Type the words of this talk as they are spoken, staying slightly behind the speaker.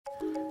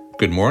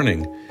Good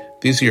morning.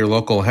 These are your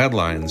local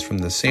headlines from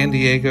the San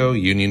Diego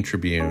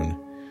Union-Tribune.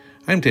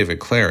 I'm David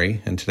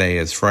Clary, and today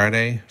is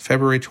Friday,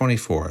 February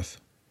 24th.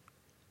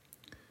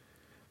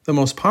 The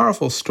most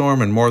powerful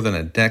storm in more than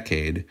a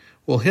decade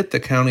will hit the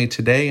county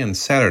today and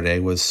Saturday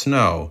with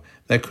snow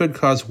that could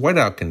cause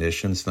whiteout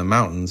conditions in the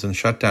mountains and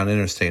shut down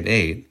Interstate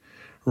 8,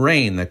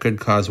 rain that could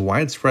cause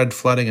widespread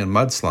flooding and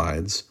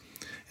mudslides,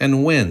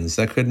 and winds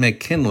that could make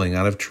kindling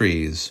out of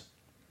trees.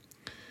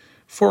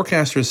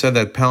 Forecasters said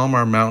that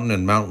Palomar Mountain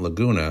and Mount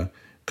Laguna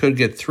could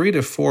get 3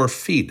 to 4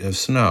 feet of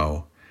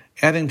snow,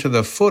 adding to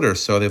the foot or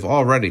so they've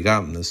already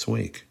gotten this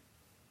week.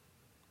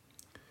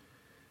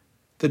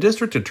 The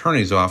district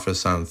attorney's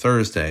office on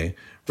Thursday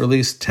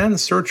released 10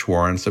 search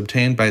warrants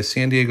obtained by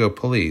San Diego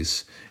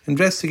police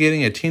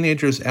investigating a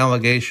teenager's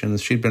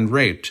allegations she'd been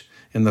raped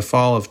in the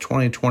fall of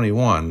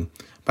 2021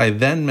 by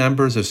then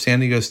members of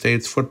San Diego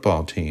State's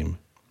football team.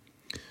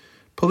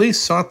 Police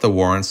sought the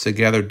warrants to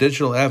gather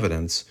digital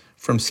evidence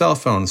from cell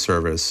phone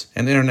service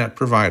and internet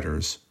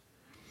providers.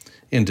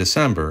 In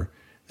December,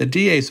 the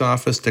DA's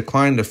office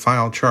declined to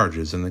file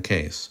charges in the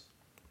case.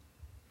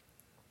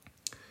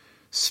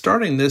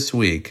 Starting this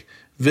week,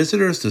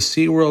 visitors to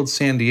SeaWorld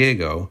San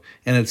Diego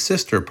and its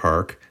sister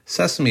park,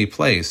 Sesame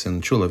Place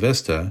in Chula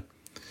Vista,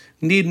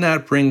 need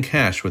not bring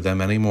cash with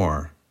them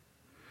anymore.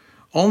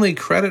 Only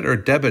credit or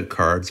debit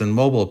cards and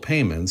mobile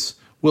payments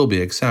will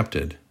be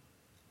accepted.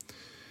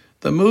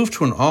 The move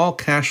to an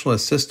all-cashless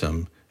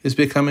system is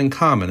becoming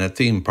common at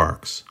theme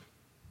parks.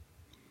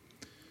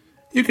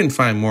 You can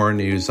find more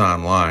news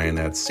online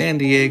at san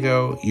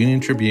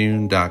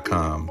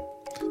diegouniontribune.com.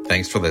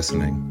 Thanks for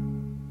listening.